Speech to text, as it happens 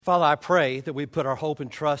Father, I pray that we put our hope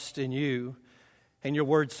and trust in you. And your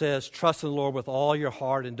word says, trust in the Lord with all your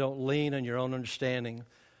heart and don't lean on your own understanding.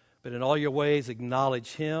 But in all your ways,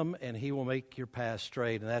 acknowledge him and he will make your path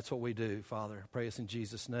straight. And that's what we do, Father. I pray this in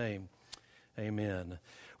Jesus' name. Amen.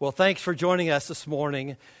 Well, thanks for joining us this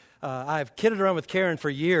morning. I've kidded around with Karen for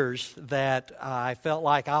years that I felt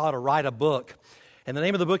like I ought to write a book. And the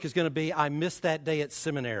name of the book is going to be, I Missed That Day at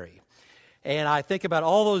Seminary. And I think about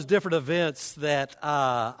all those different events that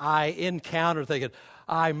I encountered thinking,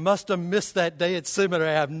 I must have missed that day at seminary.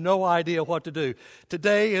 I have no idea what to do.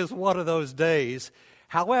 Today is one of those days.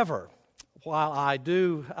 However, while I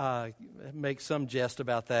do make some jest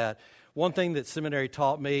about that, one thing that seminary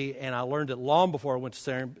taught me, and I learned it long before I went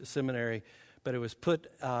to seminary, but it was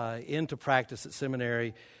put into practice at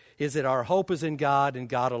seminary, is that our hope is in God and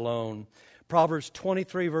God alone. Proverbs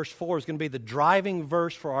 23, verse 4 is going to be the driving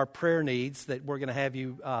verse for our prayer needs that we're going to have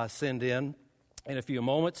you send in a few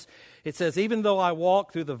moments. It says, even though I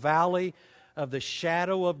walk through the valley of the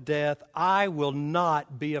shadow of death, I will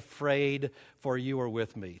not be afraid, for you are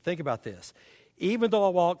with me. Think about this. Even though I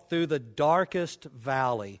walk through the darkest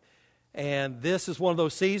valley, and this is one of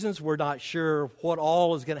those seasons we're not sure what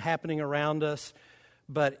all is going to happening around us,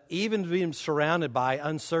 but even being surrounded by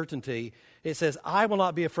uncertainty, it says, I will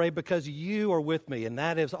not be afraid because you are with me. And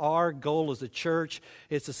that is our goal as a church,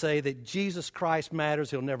 is to say that Jesus Christ matters.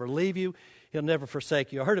 He'll never leave you. He'll never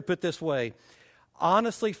forsake you. I heard it put this way.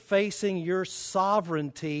 Honestly facing your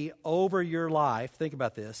sovereignty over your life, think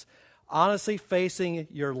about this, honestly facing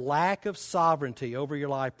your lack of sovereignty over your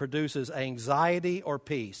life produces anxiety or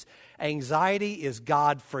peace. Anxiety is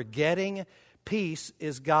God forgetting. Peace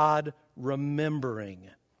is God remembering.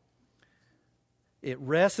 It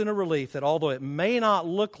rests in a relief that although it may not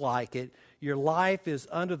look like it, your life is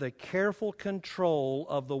under the careful control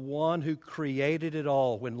of the one who created it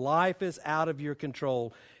all. When life is out of your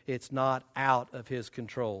control, it's not out of his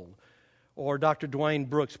control. Or Dr. Dwayne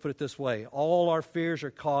Brooks put it this way, all our fears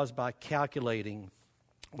are caused by calculating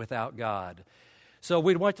without God. So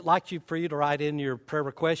we'd like for you to write in your prayer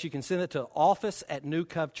request. You can send it to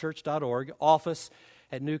office@newcovechurch.org,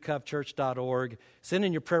 office@newcovechurch.org. Send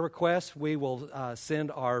in your prayer requests. We will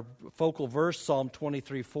send our focal verse, Psalm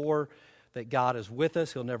 23:4, that God is with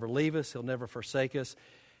us. He'll never leave us. He'll never forsake us.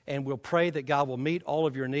 And we'll pray that God will meet all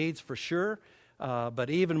of your needs for sure. But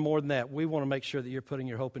even more than that, we want to make sure that you're putting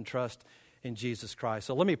your hope and trust in Jesus Christ.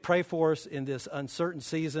 So let me pray for us in this uncertain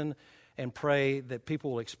season and pray that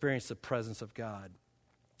people will experience the presence of God.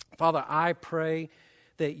 Father, I pray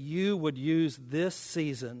that you would use this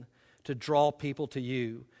season to draw people to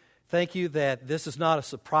you. Thank you that this is not a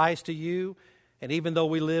surprise to you. And even though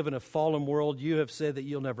we live in a fallen world, you have said that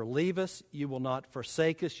you'll never leave us. You will not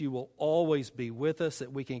forsake us. You will always be with us,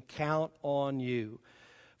 that we can count on you.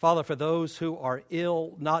 Father, for those who are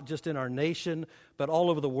ill, not just in our nation, but all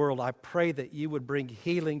over the world, I pray that you would bring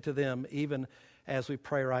healing to them even as we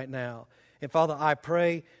pray right now. And Father, I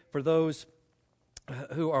pray for those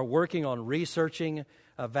who are working on researching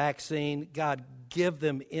a vaccine. God, give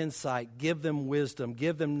them insight, give them wisdom,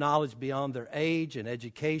 give them knowledge beyond their age and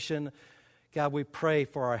education. God, we pray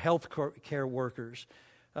for our health care workers,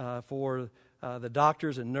 for the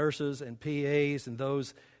doctors and nurses and PAs and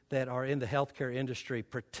those that are in the healthcare industry.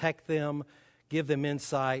 Protect them, give them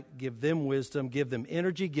insight, give them wisdom, give them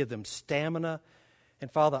energy, give them stamina.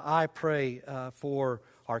 And Father, I pray for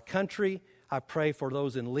our country. I pray for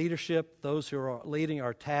those in leadership, those who are leading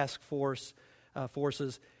our task forces.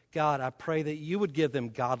 God, I pray that you would give them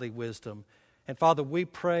godly wisdom. And Father, we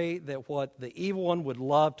pray that what the evil one would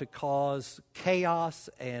love to cause chaos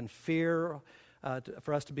and fear,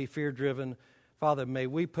 for us to be fear-driven, Father, may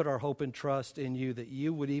we put our hope and trust in you, that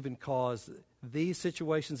you would even cause these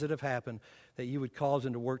situations that have happened, that you would cause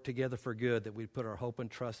them to work together for good, that we'd put our hope and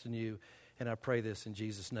trust in you. And I pray this in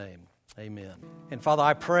Jesus' name. Amen. And Father,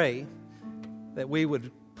 I pray that we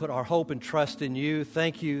would put our hope and trust in you.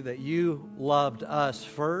 Thank you that you loved us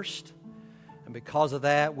first. And because of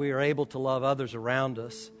that, we are able to love others around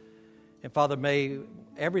us. And Father, may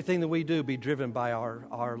everything that we do be driven by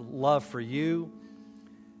our love for you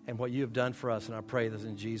and what you have done for us. And I pray this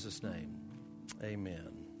in Jesus' name. Amen.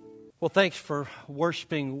 Well, thanks for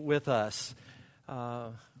worshiping with us.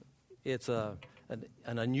 It's an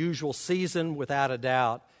unusual season, without a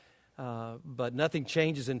doubt. But nothing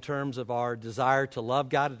changes in terms of our desire to love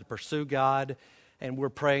God and to pursue God. And we're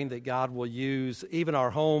praying that God will use even our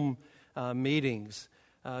home meetings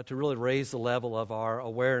to really raise the level of our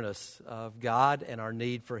awareness of God and our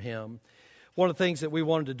need for Him. One of the things that we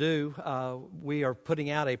wanted to do, we are putting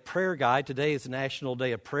out a prayer guide. Today is the National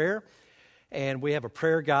Day of Prayer, and we have a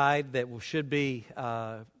prayer guide that should be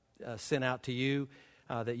sent out to you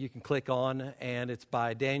that you can click on, and it's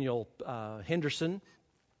by Daniel Henderson.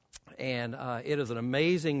 And it is an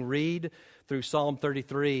amazing read through Psalm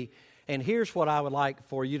 33. And here's what I would like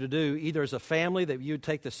for you to do, either as a family, that you would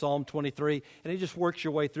take the Psalm 23, and it just works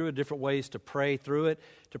your way through it, different ways to pray through it,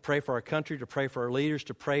 to pray for our country, to pray for our leaders,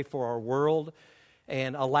 to pray for our world,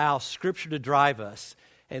 and allow Scripture to drive us.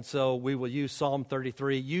 And so we will use Psalm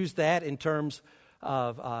 33. Use that in terms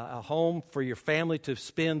of a home for your family to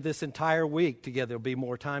spend this entire week together. There'll be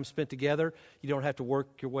more time spent together. You don't have to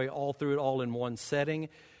work your way all through it all in one setting,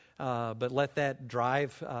 but let that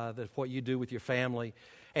drive what you do with your family.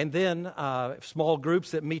 And then small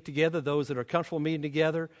groups that meet together, those that are comfortable meeting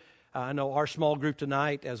together. I know our small group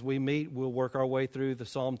tonight, as we meet, we'll work our way through the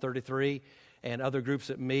Psalm 33, and other groups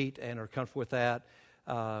that meet and are comfortable with that,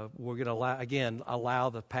 we're going to, allow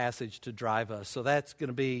the passage to drive us. So that's going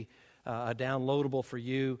to be a downloadable for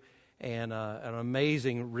you and an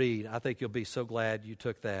amazing read. I think you'll be so glad you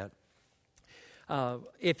took that.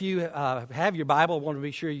 If you have your Bible, I want to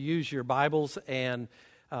be sure you use your Bibles, and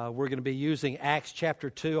we're going to be using Acts chapter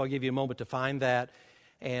 2. I'll give you a moment to find that,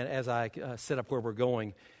 and as I set up where we're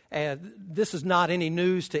going. And this is not any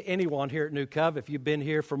news to anyone here at New Cove. If you've been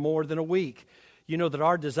here for more than a week, you know that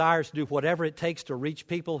our desire is to do whatever it takes to reach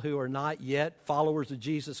people who are not yet followers of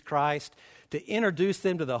Jesus Christ, to introduce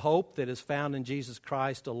them to the hope that is found in Jesus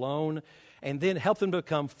Christ alone, and then help them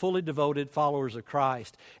become fully devoted followers of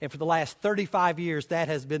Christ. And for the last 35 years, that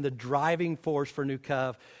has been the driving force for New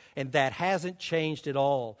Cove, and that hasn't changed at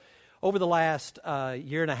all. Over the last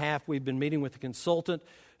year and a half, we've been meeting with a consultant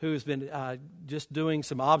who's been just doing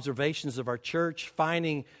some observations of our church,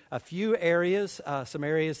 finding a few areas, some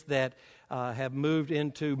areas that have moved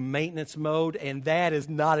into maintenance mode, and that is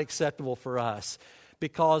not acceptable for us,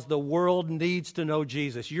 because the world needs to know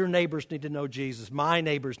Jesus. Your neighbors need to know Jesus. My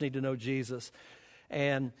neighbors need to know Jesus.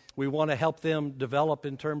 And we want to help them develop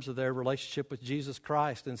in terms of their relationship with Jesus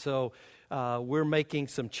Christ. And so we're making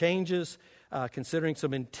some changes, considering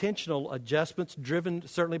some intentional adjustments, driven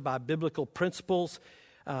certainly by biblical principles,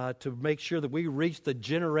 to make sure that we reach the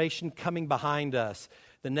generation coming behind us,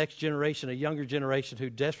 the next generation, a younger generation who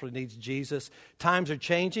desperately needs Jesus. Times are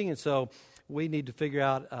changing, and so we need to figure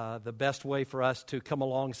out the best way for us to come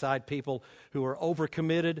alongside people who are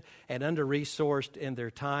overcommitted and under-resourced in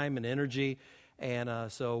their time and energy.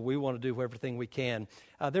 And so we want to do everything we can.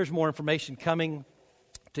 There's more information coming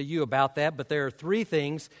to you about that, but there are three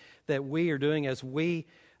things that we are doing as we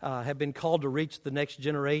have been called to reach the next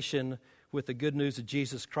generation with the good news of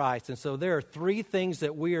Jesus Christ. And so there are three things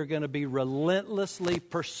that we are going to be relentlessly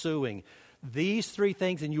pursuing. These three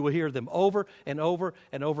things, and you will hear them over and over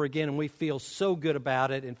and over again, and we feel so good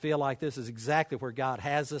about it and feel like this is exactly where God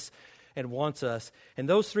has us and wants us. And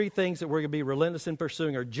those three things that we're going to be relentless in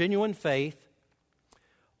pursuing are genuine faith,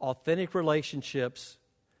 authentic relationships,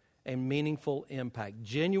 and meaningful impact.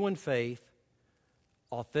 Genuine faith,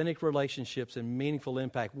 authentic relationships, and meaningful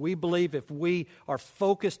impact. We believe if we are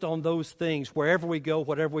focused on those things, wherever we go,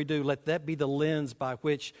 whatever we do, let that be the lens by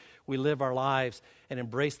which we live our lives and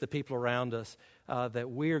embrace the people around us,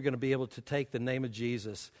 that we are going to be able to take the name of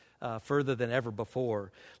Jesus further than ever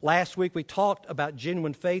before. Last week we talked about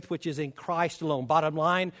genuine faith, which is in Christ alone. Bottom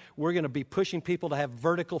line, we're going to be pushing people to have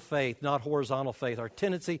vertical faith, not horizontal faith. Our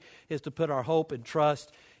tendency is to put our hope and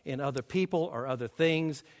trust in other people or other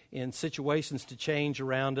things, in situations to change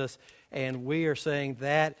around us, and we are saying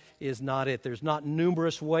that is not it. There's not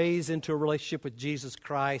numerous ways into a relationship with Jesus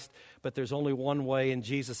Christ, but there's only one way, and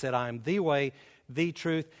Jesus said, I am the way, the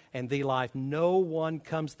truth, and the life. No one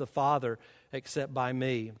comes to the Father except by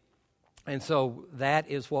me. And so that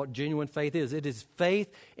is what genuine faith is. It is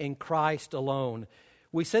faith in Christ alone.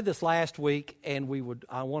 We said this last week, and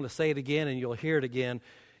I want to say it again, and you'll hear it again.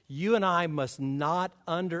 You and I must not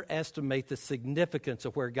underestimate the significance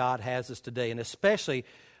of where God has us today, and especially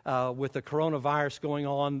with the coronavirus going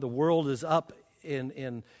on. The world is up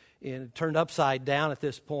in turned upside down at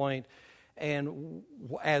this point, and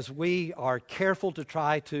as we are careful to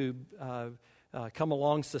try to come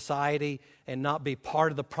along society and not be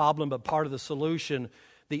part of the problem but part of the solution,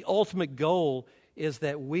 the ultimate goal is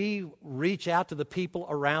that we reach out to the people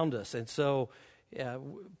around us. And so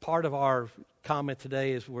part of our comment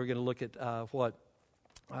today is we're going to look at what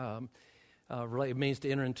it means to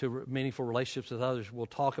enter into meaningful relationships with others. We'll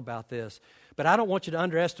talk about this. But I don't want you to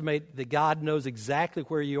underestimate that God knows exactly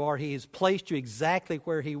where you are. He has placed you exactly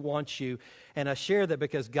where He wants you. And I share that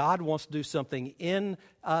because God wants to do something in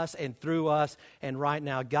us and through us. And right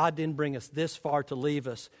now, God didn't bring us this far to leave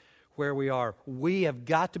us where we are. We have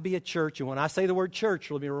got to be a church. And when I say the word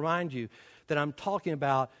church, let me remind you that I'm talking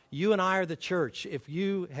about you and I are the church. If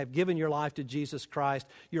you have given your life to Jesus Christ,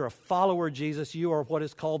 you're a follower of Jesus. You are what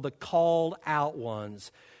is called the called out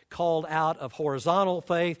ones, called out of horizontal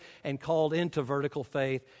faith and called into vertical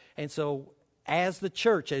faith. And so as the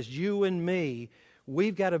church, as you and me,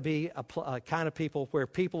 we've got to be a kind of people where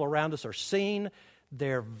people around us are seen,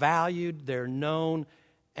 they're valued, they're known,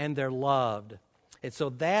 and they're loved. And so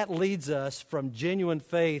that leads us from genuine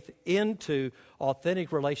faith into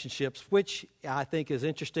authentic relationships, which I think is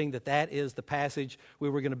interesting that is the passage we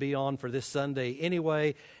were going to be on for this Sunday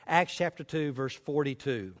anyway. Acts chapter 2, verse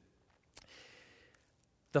 42.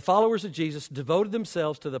 The followers of Jesus devoted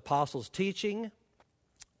themselves to the apostles' teaching,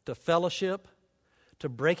 to fellowship, to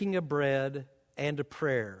breaking of bread, and to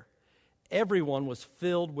prayer. Everyone was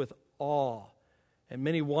filled with awe, and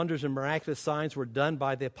many wonders and miraculous signs were done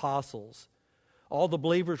by the apostles. All the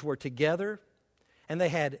believers were together, and they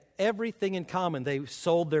had everything in common. They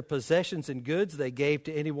sold their possessions and goods. They gave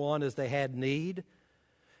to anyone as they had need.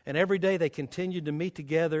 And every day they continued to meet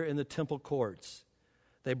together in the temple courts.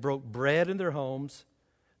 They broke bread in their homes.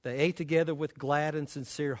 They ate together with glad and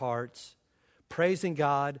sincere hearts, praising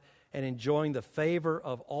God and enjoying the favor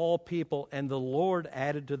of all people. And the Lord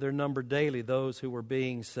added to their number daily those who were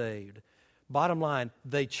being saved. Bottom line,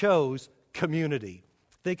 they chose community.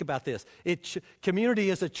 Think about this.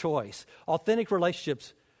 Community is a choice. Authentic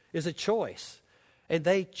relationships is a choice. And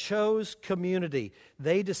they chose community.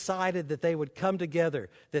 They decided that they would come together,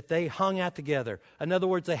 that they hung out together. In other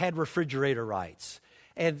words, they had refrigerator rights.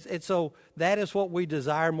 And so that is what we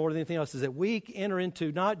desire more than anything else, is that we enter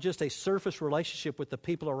into not just a surface relationship with the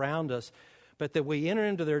people around us, but that we enter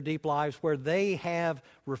into their deep lives where they have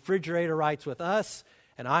refrigerator rights with us,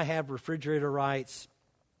 and I have refrigerator rights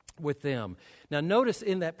with them. Now notice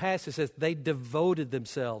in that passage it says they devoted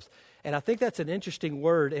themselves. And I think that's an interesting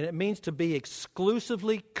word, and it means to be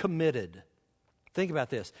exclusively committed. Think about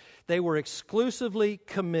this. They were exclusively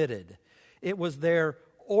committed. It was their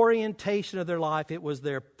orientation of their life. It was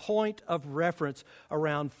their point of reference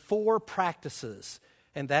around 4 practices.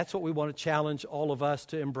 And that's what we want to challenge all of us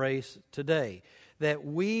to embrace today. That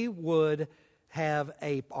we would have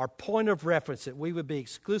our point of reference, that we would be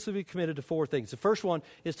exclusively committed to 4 things. The first one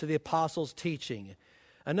is to the apostles' teaching.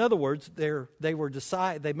 In other words, they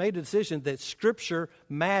made a decision that Scripture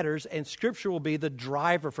matters, and Scripture will be the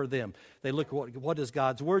driver for them. They look at what does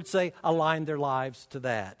God's Word say, align their lives to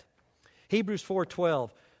that. Hebrews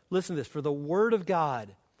 4:12, listen to this. For the Word of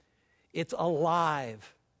God, it's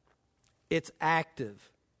alive, it's active,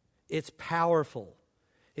 it's powerful,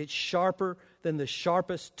 it's sharper than the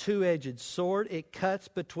sharpest 2-edged sword. It cuts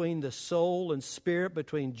between the soul and spirit,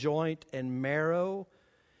 between joint and marrow.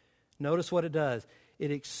 Notice what it does.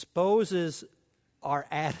 It exposes our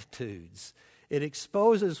attitudes. It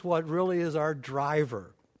exposes what really is our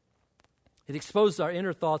driver. It exposes our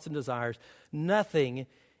inner thoughts and desires. Nothing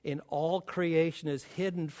in all creation is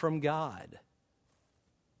hidden from God.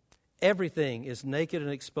 Everything is naked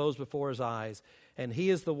and exposed before His eyes, and He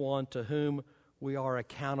is the one to whom we are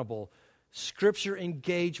accountable. Scripture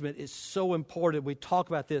engagement is so important. We talk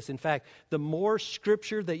about this. In fact, the more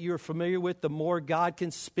Scripture that you're familiar with, the more God can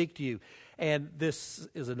speak to you. And this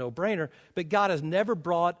is a no-brainer, but God has never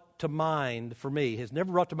brought to mind, for me, has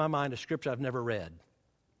never brought to my mind a Scripture I've never read.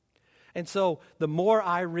 And so the more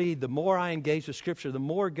I read, the more I engage with Scripture, the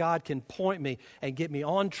more God can point me and get me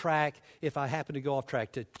on track if I happen to go off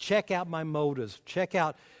track, to check out my motives, check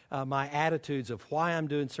out my attitudes of why I'm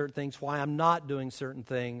doing certain things, why I'm not doing certain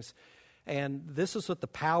things. And this is what the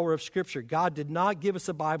power of Scripture. God did not give us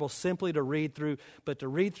a Bible simply to read through, but to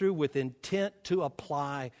read through with intent to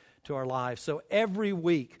apply to our lives. So every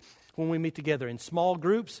week when we meet together in small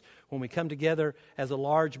groups, when we come together as a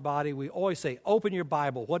large body, we always say, open your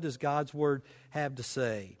Bible. What does God's Word have to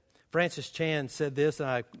say? Francis Chan said this,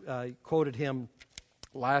 and I quoted him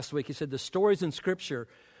last week. He said, the stories in Scripture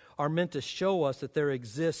are meant to show us that there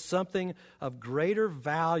exists something of greater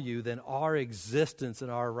value than our existence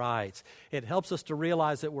and our rights. It helps us to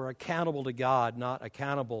realize that we're accountable to God, not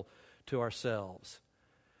accountable to ourselves.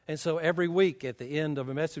 And so every week at the end of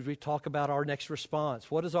a message, we talk about our next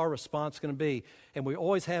response. What is our response going to be? And we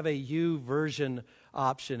always have a YouVersion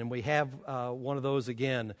option, and we have one of those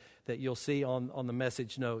again that you'll see on the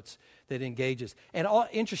message notes that engages. And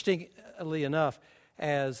interestingly enough,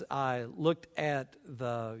 as I looked at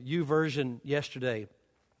the YouVersion yesterday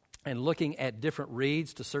and looking at different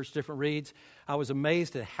reads, to search different reads, I was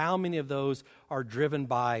amazed at how many of those are driven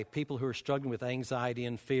by people who are struggling with anxiety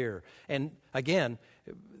and fear. And again,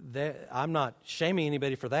 I'm not shaming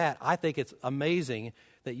anybody for that. I think it's amazing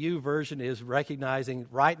that YouVersion is recognizing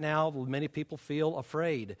right now many people feel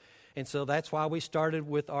afraid. And so that's why we started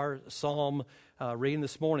with our psalm reading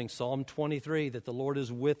this morning, Psalm 23, that the Lord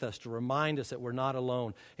is with us to remind us that we're not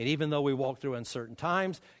alone. And even though we walk through uncertain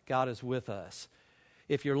times, God is with us.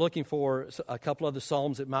 If you're looking for a couple other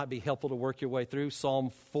psalms that might be helpful to work your way through, Psalm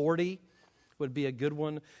 40 would be a good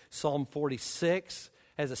one. Psalm 46.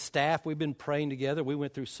 As a staff, we've been praying together. We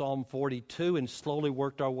went through Psalm 42 and slowly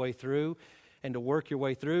worked our way through. And to work your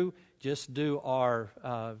way through, just do our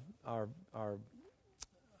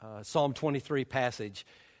Psalm 23 passage,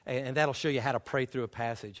 and that'll show you how to pray through a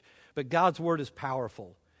passage. But God's Word is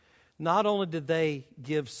powerful. Not only did they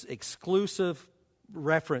give exclusive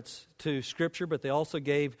reference to Scripture, but they also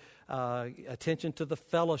gave attention to the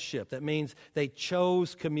fellowship. That means they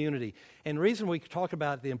chose community. And the reason we talk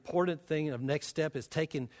about the important thing of next step is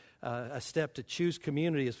taking a step to choose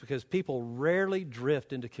community is because people rarely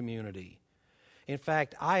drift into community. In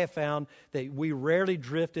fact, I have found that we rarely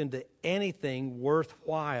drift into anything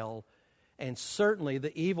worthwhile, and certainly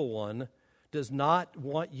the evil one does not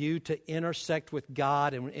want you to intersect with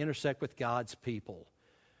God and intersect with God's people.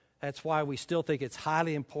 That's why we still think it's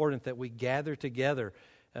highly important that we gather together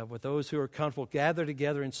with those who are comfortable, gather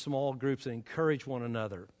together in small groups and encourage one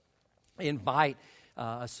another. Invite,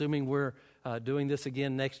 assuming we're doing this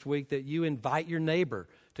again next week, that you invite your neighbor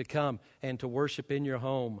to come and to worship in your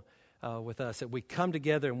home with us, that we come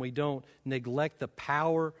together and we don't neglect the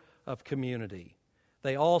power of community.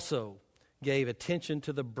 They also gave attention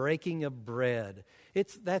to the breaking of bread.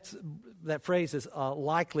 That phrase is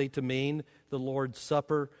likely to mean the Lord's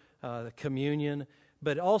Supper, communion,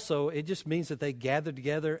 but also it just means that they gathered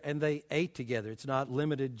together and they ate together. It's not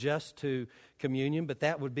limited just to communion, but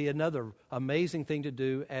that would be another amazing thing to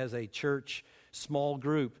do as a church small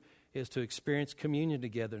group, is to experience communion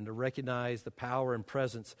together and to recognize the power and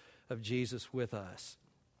presence of Jesus with us.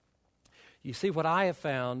 You see, what I have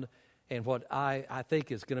found and what I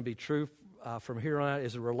think is going to be true from here on out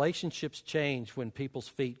is relationships change when people's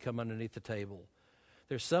feet come underneath the table.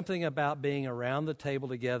 There's something about being around the table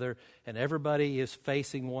together and everybody is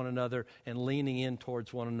facing one another and leaning in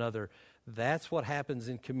towards one another. That's what happens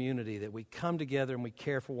in community, that we come together and we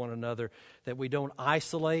care for one another, that we don't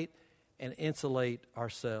isolate and insulate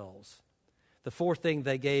ourselves. The fourth thing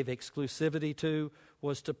they gave exclusivity to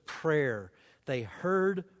was to prayer. They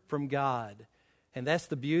heard from God. And that's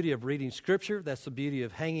the beauty of reading Scripture. That's the beauty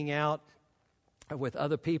of hanging out with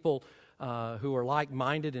other people who are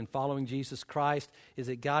like-minded in following Jesus Christ, is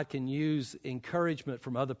that God can use encouragement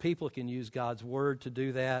from other people, can use God's Word to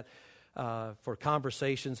do that for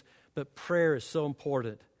conversations. But prayer is so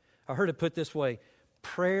important. I heard it put this way: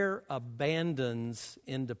 prayer abandons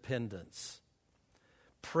independence.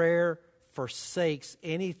 Prayer forsakes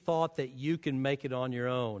any thought that you can make it on your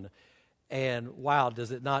own. And wow,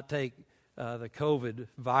 does it not take the COVID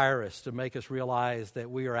virus to make us realize that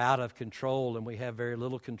we are out of control and we have very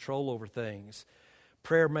little control over things.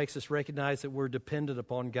 Prayer makes us recognize that we're dependent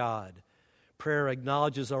upon God. Prayer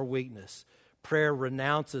acknowledges our weakness. Prayer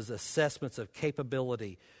renounces assessments of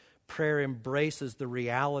capability. Prayer embraces the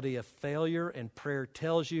reality of failure, and prayer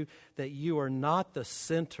tells you that you are not the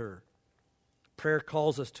center. Prayer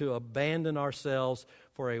calls us to abandon ourselves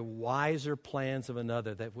for a wiser plans of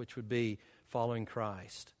another, that which would be following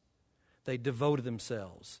Christ. They devoted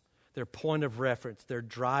themselves, their point of reference, their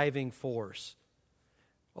driving force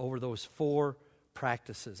over those four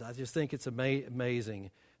practices. I just think it's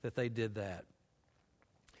amazing that they did that.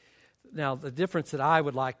 Now, the difference that I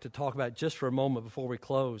would like to talk about just for a moment before we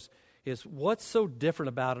close is what's so different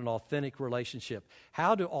about an authentic relationship?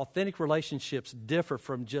 How do authentic relationships differ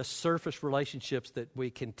from just surface relationships that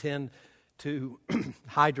we can tend to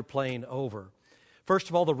hydroplane over? First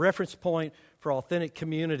of all, the reference point for authentic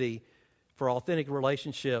community, for authentic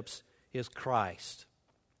relationships, is Christ.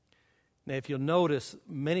 Now, if you'll notice,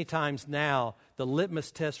 many times now, the litmus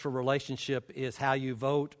test for relationship is how you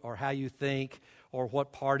vote or how you think or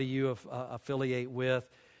what party you affiliate with.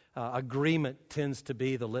 Agreement tends to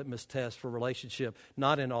be the litmus test for relationship,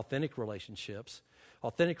 not in authentic relationships.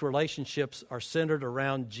 Authentic relationships are centered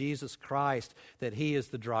around Jesus Christ, that He is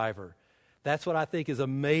the driver. That's what I think is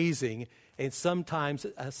amazing, and sometimes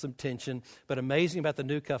has some tension, but amazing about the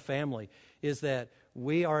New Cuff family is that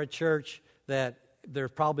we are a church that there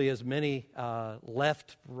probably as many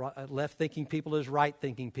left-thinking people as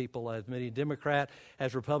right-thinking people, as many Democrat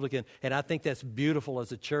as Republican, and I think that's beautiful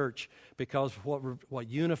as a church, because what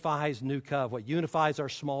unifies New Cuff, what unifies our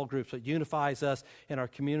small groups, what unifies us in our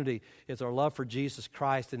community is our love for Jesus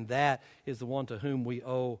Christ, and that is the one to whom we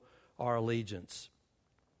owe our allegiance.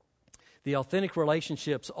 The authentic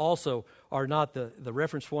relationships also are not, the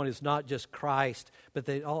reference point is not just Christ, but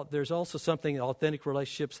there's also something in authentic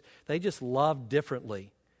relationships, they just love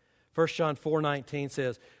differently. 1 John 4:19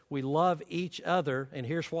 says, we love each other, and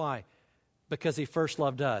here's why, because he first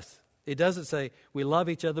loved us. It doesn't say we love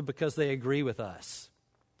each other because they agree with us.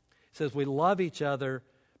 It says we love each other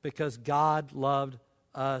because God loved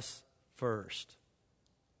us first.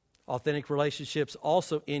 Authentic relationships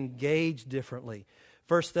also engage differently.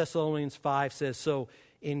 1 Thessalonians 5 says, so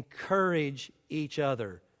encourage each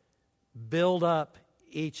other, build up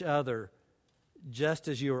each other, just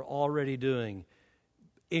as you are already doing.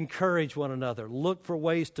 Encourage one another. Look for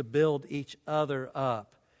ways to build each other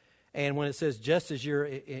up. And when it says just as you're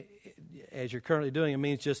currently doing, it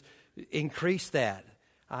means just increase that.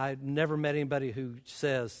 I've never met anybody who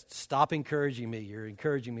says, stop encouraging me. You're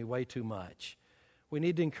encouraging me way too much. We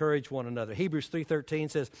need to encourage one another. Hebrews 3:13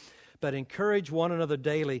 says, but encourage one another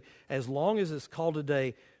daily as long as it's called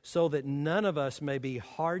today, so that none of us may be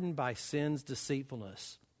hardened by sin's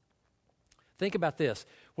deceitfulness. Think about this.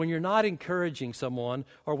 When you're not encouraging someone,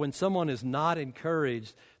 or when someone is not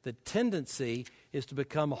encouraged, the tendency is to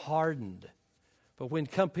become hardened. But when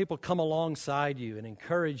people come alongside you and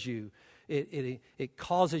encourage you, it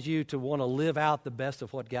causes you to want to live out the best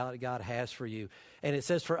of what God has for you. And it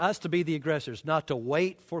says for us to be the aggressors, not to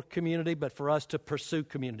wait for community, but for us to pursue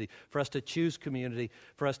community, for us to choose community,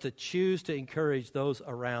 for us to choose to encourage those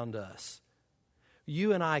around us.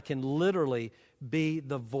 You and I can literally be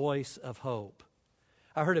the voice of hope.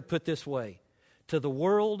 I heard it put this way. To the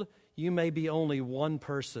world, you may be only one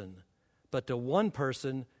person, but to one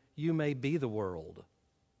person, you may be the world.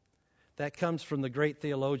 That comes from the great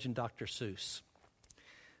theologian Dr. Seuss.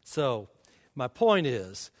 So, my point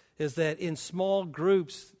is that in small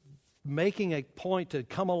groups, making a point to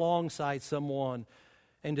come alongside someone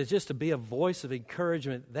and to be a voice of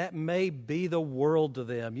encouragement, that may be the world to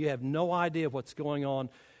them. You have no idea what's going on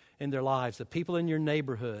in their lives. The people in your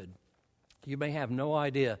neighborhood, you may have no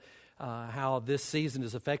idea how this season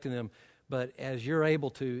is affecting them. But as you're able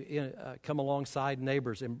to come alongside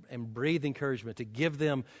neighbors and breathe encouragement, to give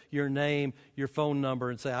them your name, your phone number,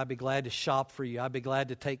 and say, I'd be glad to shop for you. I'd be glad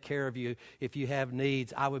to take care of you if you have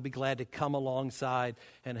needs. I would be glad to come alongside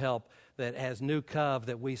and help. That as New Cove,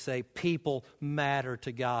 that we say people matter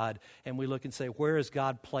to God. And we look and say, where has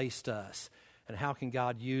God placed us? And how can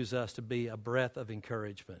God use us to be a breath of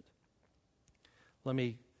encouragement? Let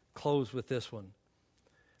me close with this one.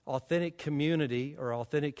 Authentic community or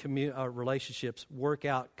authentic relationships work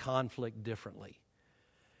out conflict differently.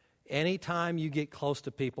 Anytime you get close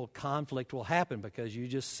to people, conflict will happen because you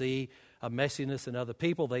just see a messiness in other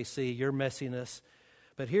people. They see your messiness.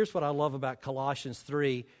 But here's what I love about Colossians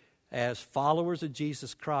 3. As followers of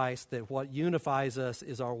Jesus Christ, that what unifies us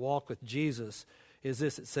is our walk with Jesus, is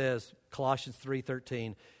this. It says, Colossians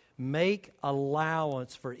 3:13, make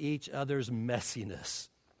allowance for each other's messiness.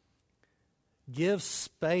 Give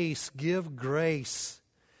space, give grace.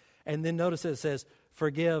 And then notice it says,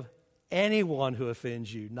 forgive anyone who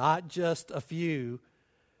offends you, not just a few.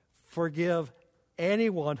 Forgive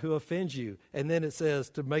anyone who offends you. And then it says,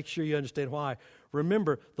 to make sure you understand why,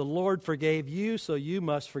 remember, the Lord forgave you, so you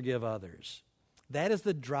must forgive others. That is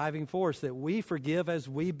the driving force, that we forgive as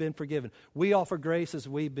we've been forgiven. We offer grace as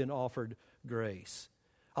we've been offered grace.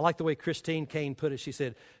 I like the way Christine Kane put it. She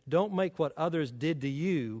said, don't make what others did to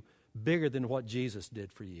you bigger than what Jesus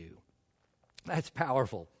did for you. That's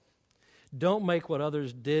powerful. Don't make what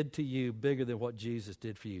others did to you bigger than what Jesus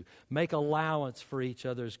did for you. Make allowance for each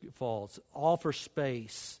other's faults. Offer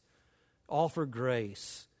space. Offer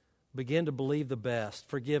grace. Begin to believe the best.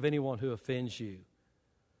 Forgive anyone who offends you.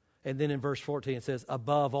 And then in verse 14 it says,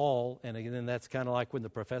 above all, and again that's kind of like when the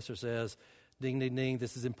professor says, ding, ding, ding,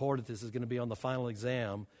 this is important, this is going to be on the final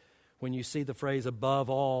exam. When you see the phrase above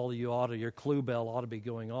all, your clue bell ought to be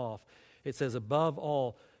going off. It says, above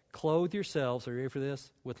all, clothe yourselves, are you ready for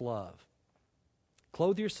this? With love.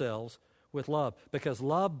 Clothe yourselves with love, because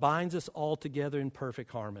love binds us all together in perfect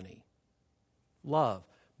harmony. Love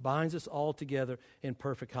binds us all together in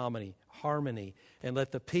perfect harmony. And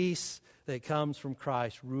let the peace that comes from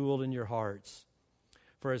Christ rule in your hearts.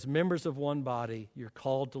 For as members of one body, you're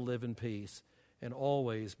called to live in peace and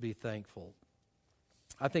always be thankful.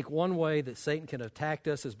 I think one way that Satan can attack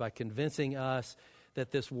us is by convincing us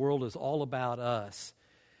that this world is all about us.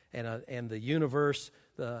 And the universe,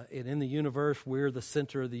 in the universe, we're the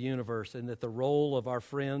center of the universe, and that the role of our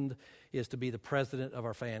friend is to be the president of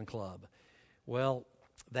our fan club. Well,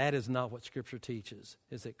 that is not what Scripture teaches,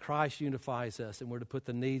 is that Christ unifies us and we're to put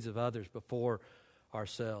the needs of others before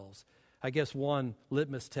ourselves. I guess one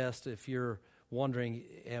litmus test, if you're wondering,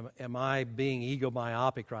 am I being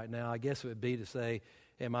egomyopic right now, I guess it would be to say,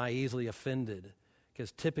 am I easily offended?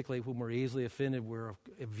 Because typically when we're easily offended, we're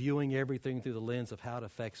viewing everything through the lens of how it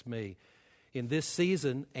affects me. in this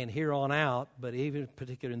season and here on out, but even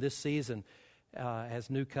particularly in this season as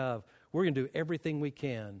New Cove, we're going to do everything we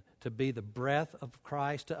can to be the breath of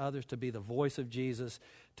Christ to others, to be the voice of Jesus,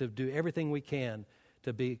 to do everything we can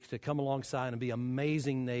to come alongside and be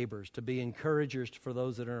amazing neighbors, to be encouragers for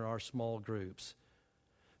those that are in our small groups.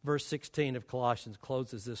 Verse 16 of Colossians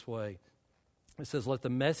closes this way. It says, let the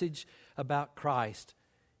message about Christ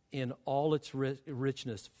in all its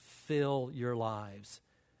richness fill your lives.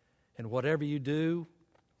 And whatever you do,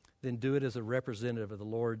 then do it as a representative of the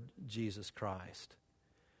Lord Jesus Christ.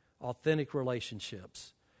 Authentic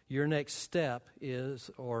relationships. Your next step is,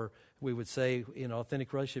 or we would say in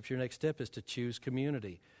authentic relationships, your next step is to choose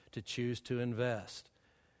community, to choose to invest.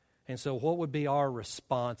 And so what would be our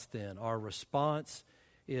response then? Our response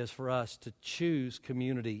is for us to choose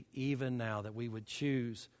community even now, that we would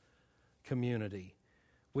choose community.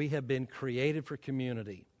 We have been created for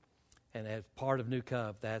community, and as part of New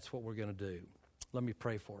Cove, that's what we're going to do. Let me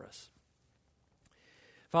pray for us.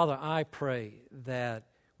 Father, I pray that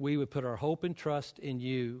we would put our hope and trust in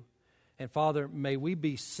you. And Father, may we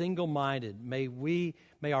be single-minded. May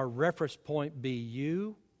our reference point be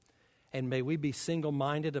you, and may we be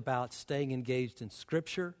single-minded about staying engaged in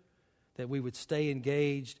Scripture, that we would stay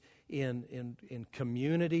engaged in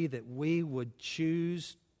community, that we would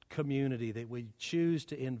choose community, that we choose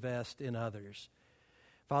to invest in others.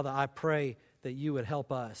 Father, I pray that you would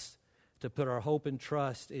help us to put our hope and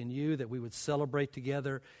trust in you, that we would celebrate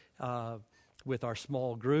together with our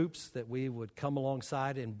small groups, that we would come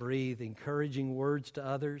alongside and breathe encouraging words to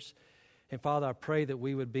others. And Father, I pray that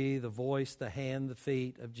we would be the voice, the hand, the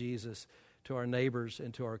feet of Jesus to our neighbors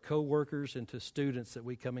and to our co-workers and to students that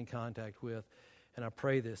we come in contact with. And I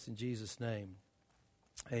pray this in Jesus' name.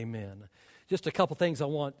 Amen. Just a couple things I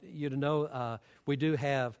want you to know. We do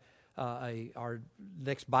have our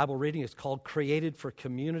next Bible reading is called Created for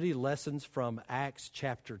Community, Lessons from Acts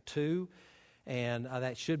chapter 2. And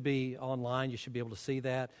that should be online. You should be able to see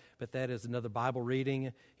that. But that is another Bible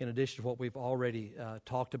reading in addition to what we've already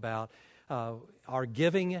talked about. Our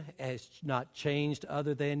giving has not changed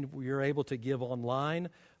other than you're able to give online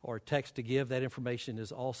or text to give. That information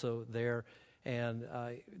is also there. And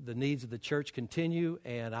the needs of the church continue,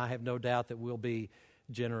 and I have no doubt that we'll be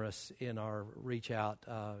generous in our reach out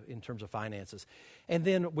in terms of finances. And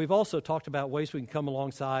then we've also talked about ways we can come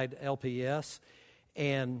alongside LPS,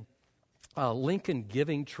 and Lincoln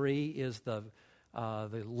Giving Tree is the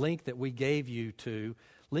link that we gave you to.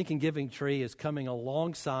 Lincoln Giving Tree is coming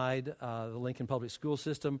alongside the Lincoln Public School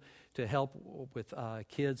System to help with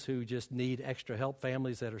kids who just need extra help,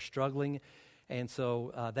 families that are struggling. And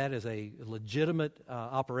so that is a legitimate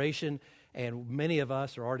operation, and many of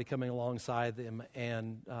us are already coming alongside them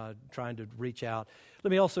and trying to reach out.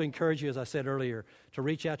 Let me also encourage you, as I said earlier, to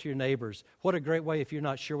reach out to your neighbors. What a great way, if you're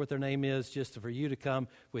not sure what their name is, just for you to come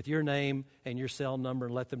with your name and your cell number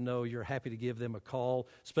and let them know you're happy to give them a call,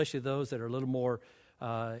 especially those that are a little more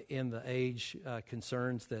in the age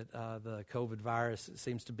concerns that the COVID virus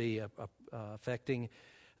seems to be affecting,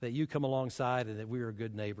 that you come alongside and that we are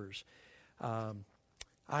good neighbors.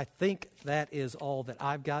 I think that is all that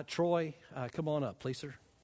I've got. Troy, come on up, please, sir.